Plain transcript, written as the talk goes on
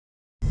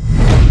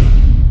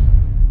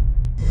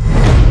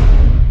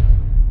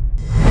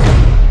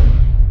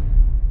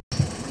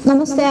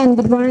Namaste and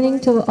good morning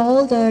to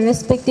all the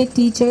respected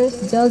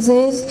teachers,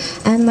 judges,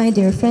 and my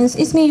dear friends.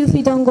 It's me,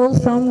 Yuphid Dangol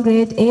from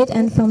grade 8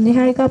 and from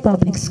Niharika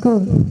Public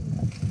School.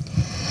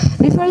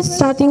 Before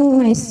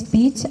starting my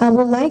speech, I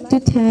would like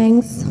to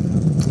thank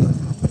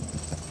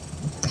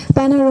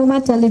Panorama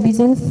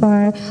Television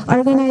for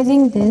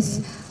organizing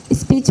this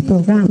speech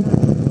program.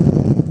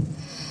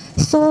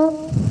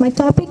 So, my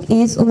topic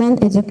is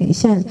women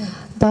education.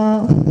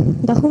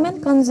 The women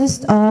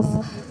consist of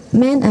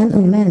men and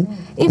women.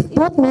 If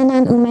both men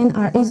and women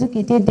are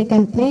educated, they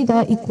can play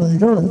the equal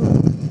role.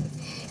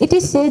 It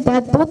is said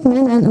that both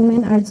men and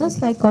women are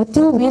just like a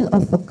two wheel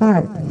of a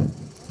car.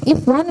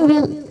 If one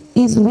wheel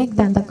is weak,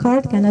 then the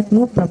car cannot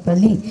move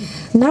properly.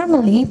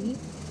 Normally,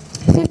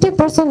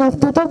 50% of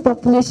total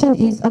population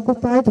is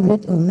occupied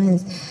with women.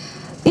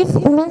 If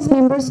women's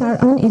members are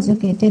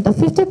uneducated, the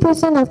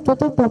 50% of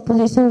total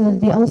population will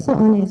be also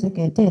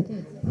uneducated.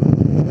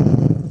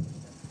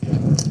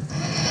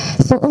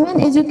 So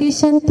women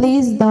education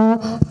plays the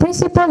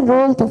principal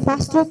role to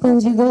foster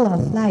conjugal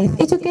of life.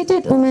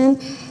 Educated women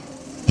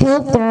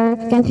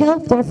can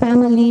help their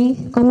family,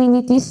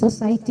 community,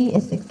 society,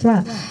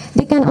 etc.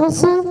 They can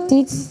also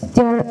take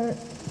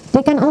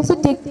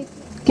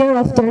care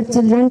of their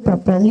children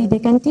properly. They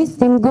can teach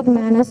them good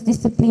manners,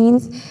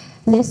 disciplines,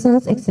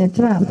 lessons,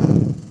 etc.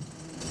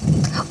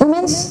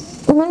 Women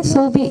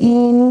should be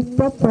in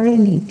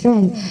properly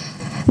trained.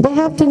 They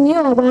have to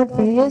know about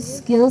various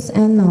skills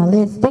and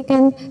knowledge. They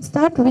can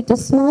start with the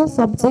small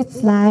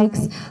subjects like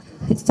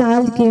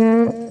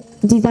childcare,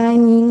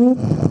 designing,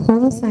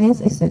 home science,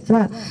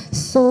 etc.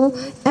 So,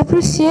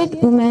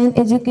 appreciate women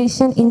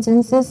education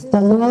enhances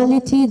the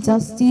loyalty,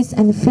 justice,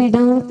 and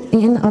freedom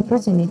in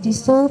opportunity.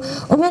 So,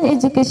 women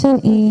education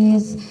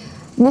is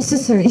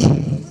necessary.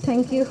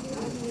 Thank you.